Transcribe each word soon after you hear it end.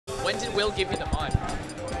When did Will give you the mod?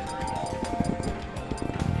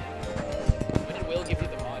 When did Will give you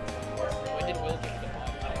the mod? When did Will give you the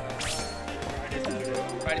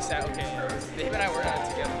mod? Friday, Saturday. Okay. Him and I worked on it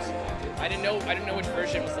together. So I didn't know which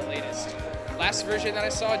version was the latest. Last version that I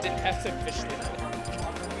saw didn't have the officially.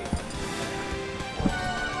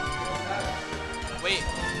 Wait,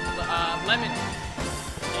 Lemmon.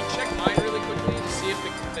 Can you check mine really quickly to see if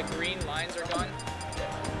the green lines are gone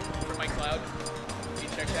for my cloud? Can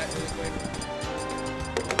you check that really quick?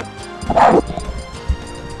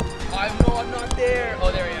 I'm not there.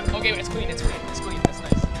 Oh, there I am. Okay, it's clean. It's clean. It's clean. That's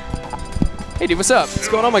nice. Hey, dude, what's up? What's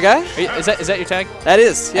going on, my guy? Is that your tag? That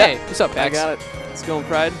is. Yeah. Hey, what's up, Pax? I got it. It's going,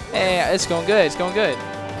 Pride. Hey, it's going good. It's going good.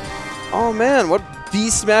 Oh man, what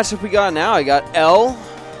beast matchup we got now? I got L,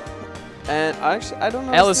 and I don't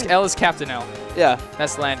know. L is Captain L. Yeah.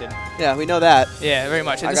 That's Landon. Yeah, we know that. Yeah, very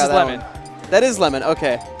much. And I this is got Lemmon. That is Lemmon.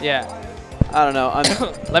 Okay. Yeah. I don't know.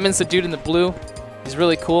 Lemmon's the dude in the blue. He's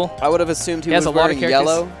really cool. I would have assumed he has was a lot of wearing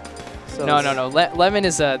yellow. So no. Lemmon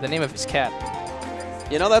is the name of his cat.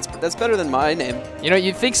 You know, that's better than my name. You know,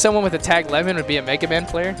 you'd think someone with the tag Lemmon would be a Mega Man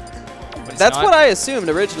player. That's what I assumed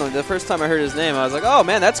originally. The first time I heard his name, I was like, oh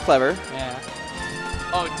man, that's clever. Yeah.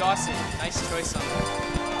 Oh, Dawson. Nice choice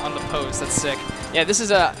on the pose. That's sick. Yeah, this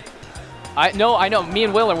is a... I know. Me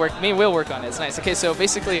and Will work on it. It's nice. Okay, so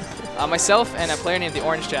basically, myself and a player named the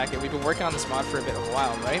Orange Jacket, we've been working on this mod for a bit of a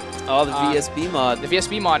while, right? Oh, the VSB mod. The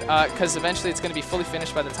VSB mod, because eventually it's going to be fully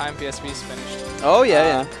finished by the time VSB is finished. Oh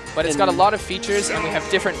yeah. But it's got a lot of features, and we have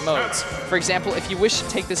different modes. For example, if you wish to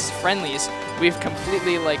take this friendlies, we've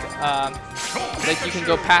completely like you can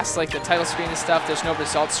go past like the title screen and stuff. There's no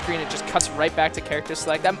results screen. It just cuts right back to character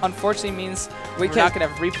select. That unfortunately means we're not going to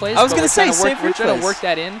have replays. I was going to say we're trying to work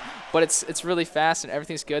that in. But it's really fast and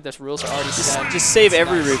everything's good. Those rules are already set. Just save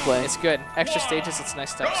every replay. It's good. Extra stages, it's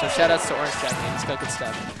nice stuff. So shout outs to Orange Jacket. It's got good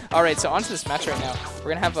stuff. All right, so on to this match right now.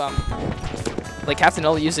 We're gonna have like Captain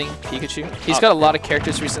L using Pikachu. He's got a lot of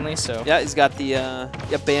characters recently, so yeah, he's got the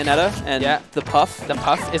Bayonetta and the Puff. The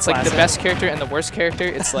Puff. It's like the best character and the worst character.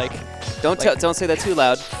 It's like don't say that too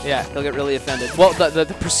loud. Yeah, they'll get really offended. Well, the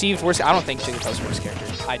perceived worst. I don't think Jigglypuff's worst character.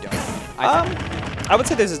 I don't. I would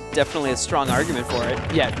say there's definitely a strong argument for it.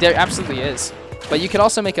 Yeah, there absolutely is. But you could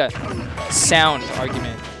also make a sound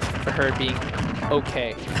argument for her being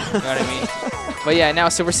okay. You know what I mean? But yeah, now,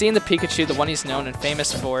 so we're seeing the Pikachu, the one he's known and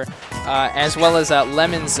famous for, as well as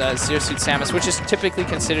Lemmon's Zero Suit Samus, which is typically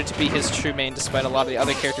considered to be his true main, despite a lot of the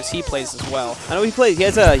other characters he plays as well. I know he plays. He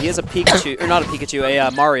has a Pikachu, or not a Pikachu,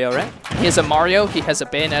 a Mario, right? He has a Mario. He has a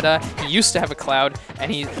Bayonetta. He used to have a Cloud, and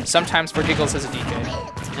he sometimes, for giggles, has a DK.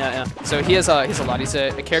 Yeah. So he has a lot. He's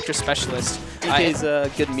a character specialist. DK's a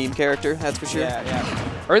good meme character, that's for sure.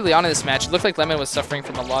 Yeah. Early on in this match, it looked like Lemmon was suffering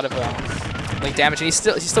from a lot of like damage, and he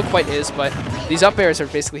still quite is. But these up airs are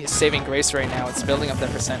basically his saving grace right now. It's building up that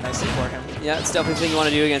percent nicely for him. Yeah, it's definitely the thing you want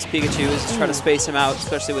to do against Pikachu is to try to space him out,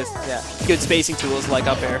 especially with good spacing tools like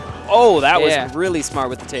up air. Oh, that was really smart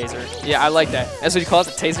with the taser. Yeah, I like that. That's what you call it,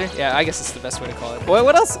 the taser? Yeah, I guess it's the best way to call it.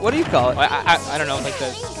 What else? What do you call it? Well, I don't know, like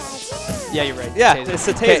the... Yeah, you're right. Yeah, it's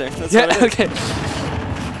a taser. Okay. That's what it is. Okay.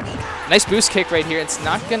 Nice boost kick right here. It's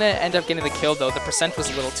not going to end up getting the kill, though. The percent was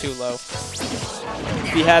a little too low.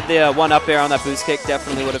 If he had the one up air on that boost kick,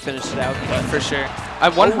 definitely would have finished it out. But for sure.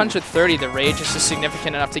 At 130, the rage is just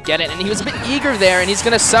significant enough to get it, and he was a bit eager there, and he's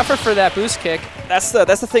going to suffer for that boost kick. That's the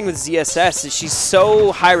thing with ZSS is she's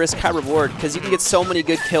so high risk, high reward because you can get so many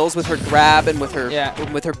good kills with her grab and with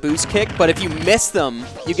her boost kick. But if you miss them,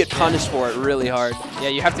 you get punished for it really hard. Yeah,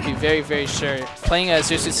 you have to be very, very sure. Playing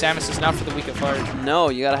Zero Suit Samus is not for the weak of heart. No,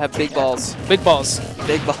 you gotta have big balls. Big balls.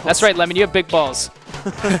 Big balls. That's right, Lemmon. You have big balls.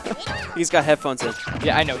 He's got headphones in.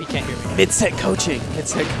 Yeah, I know. He can't hear me. Mid-set coaching.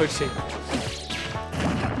 Mid-set coaching.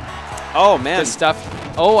 Oh, man. Good stuff.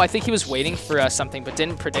 Oh, I think he was waiting for something, but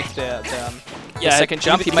didn't predict the second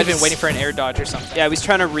jump. He might have been waiting for an air dodge or something. Yeah, he was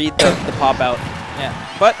trying to read the pop out.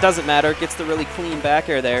 Yeah. But doesn't matter. Gets the really clean back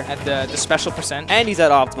air there. At the special percent. And he's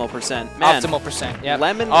at optimal percent. Man. Optimal percent, yeah.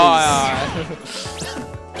 Lemmon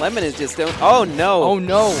Lemmon is just doing... Oh, no. Oh,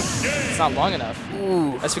 no. It's not long enough.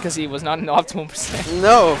 Ooh. That's because he was not in the optimal percent.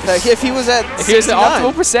 No. If he was at 69, if he was at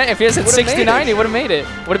optimal percent, if he was at 69, he would have made it.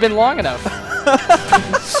 Would have been long enough.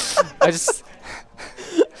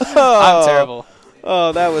 I'm terrible.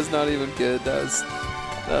 Oh, that was not even good. That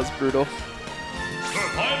was brutal.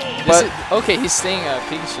 Okay, he's staying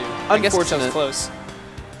Pikachu. I guess it was close.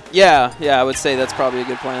 Yeah, I would say that's probably a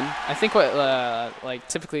good plan. I think what like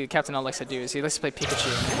typically Captain L likes to do is he likes to play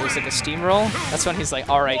Pikachu. And there's like a steamroll. That's when he's like,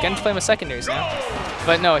 all right, getting to play with secondaries now.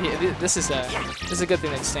 But no, this is a good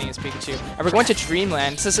thing that he's staying as Pikachu. And we're going to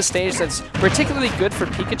Dreamland. This is a stage that's particularly good for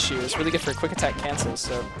Pikachu. It's really good for quick attack cancels.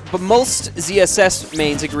 So, but most ZSS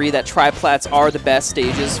mains agree that triplats are the best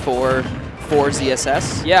stages for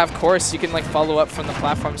ZSS. Yeah, of course. You can like follow up from the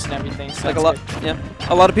platforms and everything. So like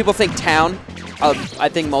a lot of people think Town. I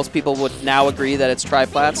think most people would now agree that it's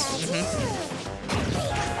triplats.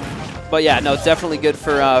 But yeah, no, definitely good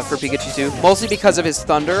for Pikachu too. Mostly because of his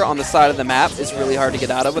Thunder on the side of the map is really hard to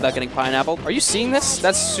get out of without getting pineappled. Are you seeing this?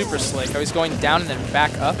 That's super slick. How he's going down and then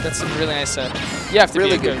back up. That's some really nice. You have to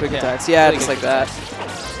really be good quick attacks. Yeah, really just like that.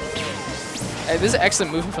 This is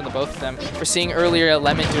excellent movement from the both of them. We're seeing earlier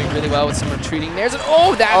Lemmon doing really well with some retreating. There's an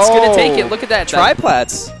that's gonna take it. Look at that.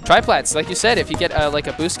 Triplats. Triplats, like you said, if you get like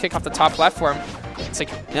a boost kick off the top platform, it's like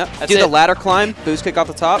do the ladder climb, boost kick off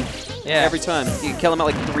the top. Yeah. Every time. You can kill him at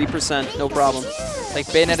like 3%, no problem. Like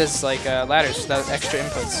Bayonetta's like ladders without extra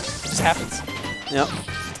inputs. It just happens. Yep.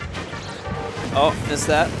 Oh, missed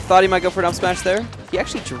that. Thought he might go for an up smash there. He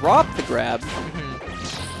actually dropped the grab.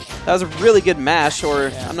 That was a really good mash,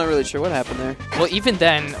 or I'm not really sure what happened there. Well, even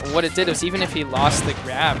then, what it did was even if he lost the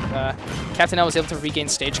grab, Captain L was able to regain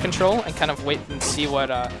stage control and kind of wait and see what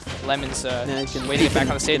Lemmon's waiting it back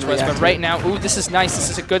on the stage was. But right now, ooh, this is nice.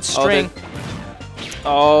 This is a good string.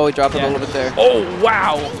 Oh, he dropped it a little bit there. Oh,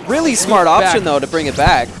 wow. Really smart option, though, to bring it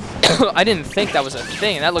back. I didn't think that was a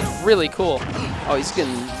thing. That looked really cool. Oh, he's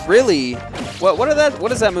getting really... What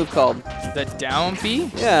is that move called? The down B?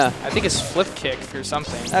 Yeah. I think it's flip kick or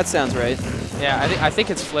something. That sounds right. Yeah, I think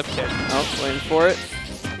it's flip kick. Oh, waiting for it.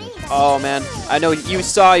 Oh, man. I know you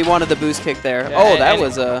saw he wanted the boost kick there. Yeah, oh, that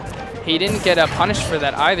was a... He didn't get punished for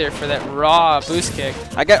that either, for that raw boost kick.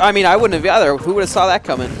 I mean, I wouldn't have either. Who would have saw that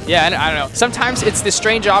coming? Yeah, I don't know. Sometimes it's the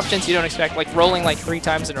strange options you don't expect, like rolling like 3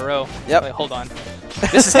 times in a row. Yep. Like, hold on.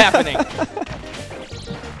 This is happening.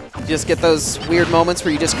 You just get those weird moments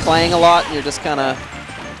where you just clang a lot and you're just kind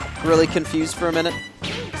of really confused for a minute.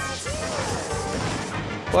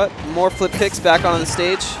 But more flip kicks back on the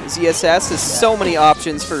stage. ZSS has so many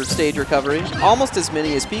options for stage recovery. Almost as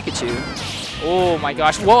many as Pikachu. Oh my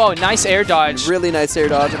gosh. Whoa, nice air dodge. Really nice air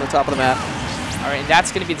dodge on the top of the map. All right, and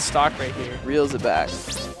that's going to be the stock right here. Reels it back.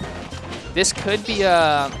 This could be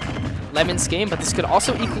Lemmon's game, but this could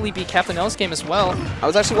also equally be Captain L's game as well. I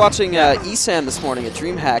was actually watching Esam this morning at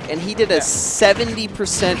DreamHack, and he did a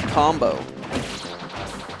 70% combo.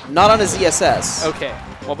 Not on a ZSS. Okay.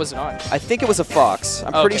 What was it on? I think it was a Fox.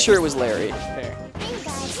 I'm pretty sure it was Larry. Fair.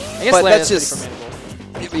 I guess but Larry's that's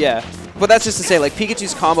pretty formidable. Yeah. But that's just to say, like,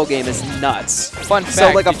 Pikachu's combo game is nuts. Fun fact,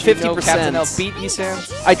 so, like, a did you know 50%. Captain L beat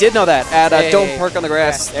Esam? I did know that at Don't Park on the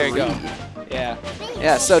Grass. Yeah, there you go. Yeah.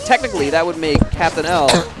 Yeah, so technically that would make Captain L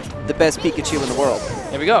the best Pikachu in the world.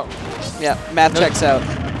 There we go. Yeah, math checks out.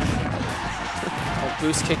 Oh,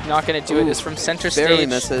 boost kick not going to do it. This from center stage. Barely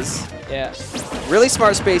misses. Yeah. Really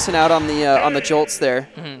smart spacing out on the jolts there.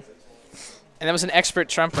 And that was an expert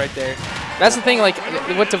trump right there. That's the thing, like,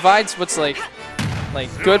 what divides what's like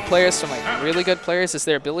good players from like really good players is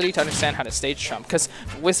their ability to understand how to stage trump. Because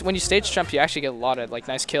when you stage trump, you actually get a lot of like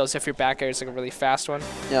nice kills if your back air is like a really fast one.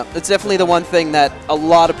 Yeah, it's definitely the one thing that a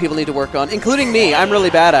lot of people need to work on, including me. I'm really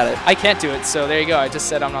bad at it. I can't do it, so there you go. I just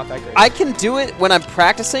said I'm not that great. I can do it when I'm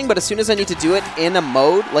practicing, but as soon as I need to do it in a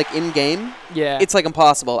mode, like in game, it's like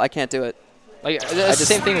impossible. I can't do it. Like it's the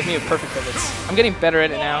same thing with me with perfect pivots. I'm getting better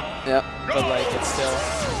at it now. Yeah. But like it's still.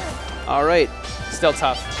 All right. Still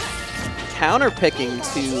tough. Counter picking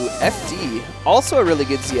to FD, also a really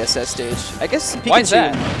good ZSS stage. I guess Pikachu, why is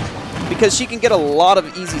that? Because she can get a lot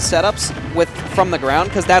of easy setups from the ground,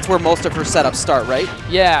 because that's where most of her setups start, right?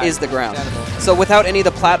 Yeah. Is the ground. So without any of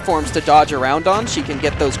the platforms to dodge around on, she can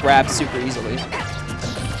get those grabs super easily.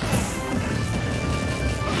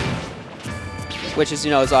 Which is,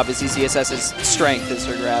 is obviously ZSS's strength is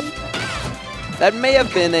her grab. That may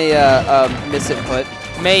have been a misinput.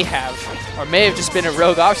 May have. Or may have just been a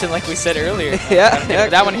rogue option like we said earlier. Yeah.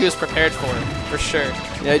 That one he was prepared for sure.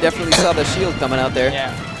 Yeah, I definitely saw the shield coming out there.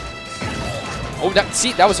 Yeah. Oh,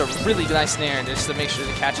 that was a really nice snare just to make sure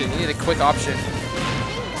to catch it. You need a quick option.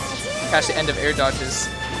 Catch the end of air dodges.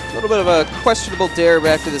 A little bit of a questionable dare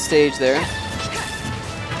back to the stage there.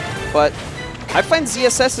 But I find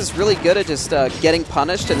ZSS is really good at just getting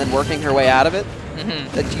punished and then working her way out of it.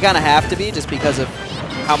 That you kind of have to be just because of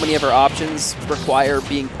how many of her options require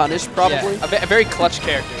being punished, probably. Yeah, a very clutch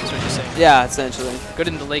character is what you're saying. Yeah, essentially. Good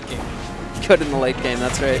in the late game. Good in the late game,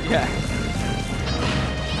 that's right. Yeah.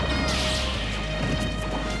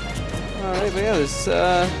 All right, but yeah, there's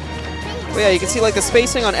Well, yeah, you can see like the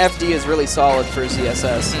spacing on FD is really solid for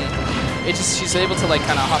ZSS. It just she's able to like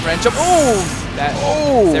kind of hop right and jump. Oh, that.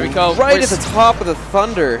 Oh, there we go. Right at the top of the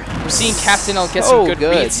thunder. We're seeing Captain L get some good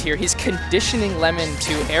reads here. He's conditioning Lemmon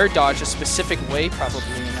to air dodge a specific way, probably,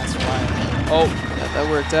 and that's why. Oh, yeah, that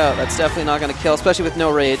worked out. That's definitely not going to kill, especially with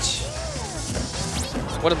no rage.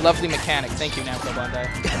 What a lovely mechanic. Thank you, Namco Bandai.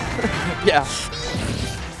 Yeah.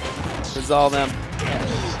 Resolve them.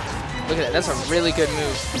 Yeah. Look at that. That's a really good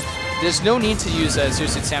move. There's no need to use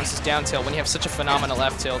Zoosuit Samus' down tilt when you have such a phenomenal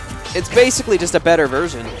F tilt. It's basically just a better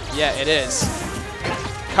version. Yeah, it is.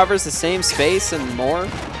 Covers the same space and more.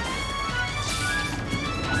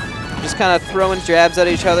 Just kind of throwing jabs at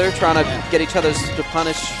each other, trying to get each other to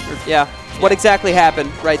punish. What exactly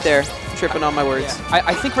happened right there? Tripping on my words. Yeah.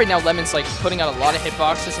 I think right now Lemmon's like putting out a lot of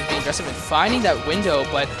hitboxes and being aggressive and finding that window,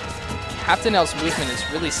 but Captain L's movement is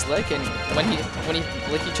really slick, and when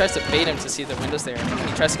he tries to bait him to see the windows there, and when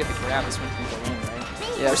he tries to get the grab, this one can go in,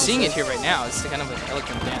 right? Yeah, we're seeing it here right now. It's kind of an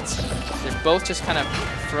elegant dance. They're both just kind of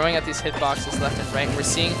throwing at these hitboxes left and right, and we're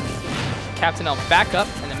seeing Captain L back up,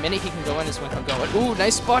 and the minute he can go in is when he'll go in. Ooh,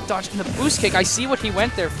 nice spot dodge and the boost kick. I see what he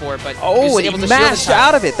went there for, but he mashed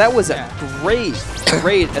out of it. That was a great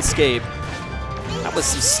escape. That was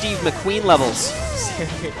some Steve McQueen levels.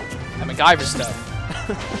 That MacGyver stuff.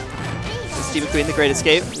 Steve McQueen, the Great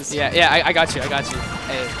Escape? Yeah, I got you.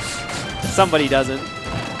 Hey. Somebody doesn't.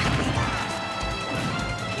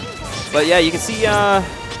 But yeah, you can see,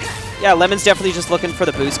 Lemmon's definitely just looking for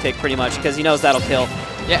the boost kick pretty much because he knows that'll kill.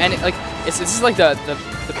 Yeah, and this is like the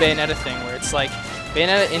Bayonetta thing where it's like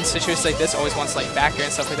Bayonetta in situations like this always wants like back air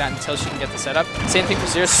and stuff like that until she can get the setup. Same thing for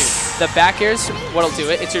Zero Suit. The back air's what'll do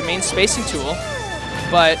it. It's your main spacing tool,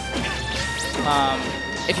 but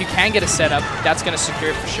if you can get a setup, that's going to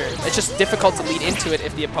secure it for sure. It's just difficult to lead into it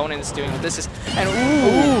if the opponent is doing what this is. And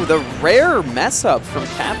ooh, the rare mess up from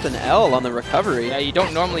Captain L on the recovery. Yeah, you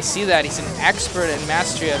don't normally see that. He's an expert and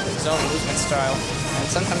mastery of his own movement style. And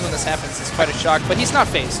sometimes when this happens, it's quite a shock. But he's not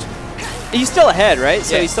phased. He's still ahead, right?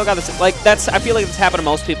 So yeah. He's still got this. Like I feel like it's happened to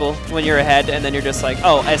most people when you're ahead, and then you're just like,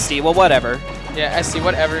 oh, SD, well, whatever. Yeah, SD,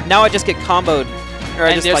 whatever. Now I just get comboed, or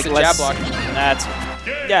I just there's like the jab block. That's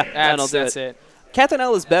it. Captain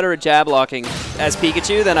L is better at jab blocking as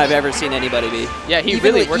Pikachu than I've ever seen anybody be. Yeah, he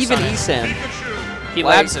really works even on it. ESAM. He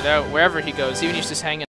labs it out wherever he goes, even if he's just hanging.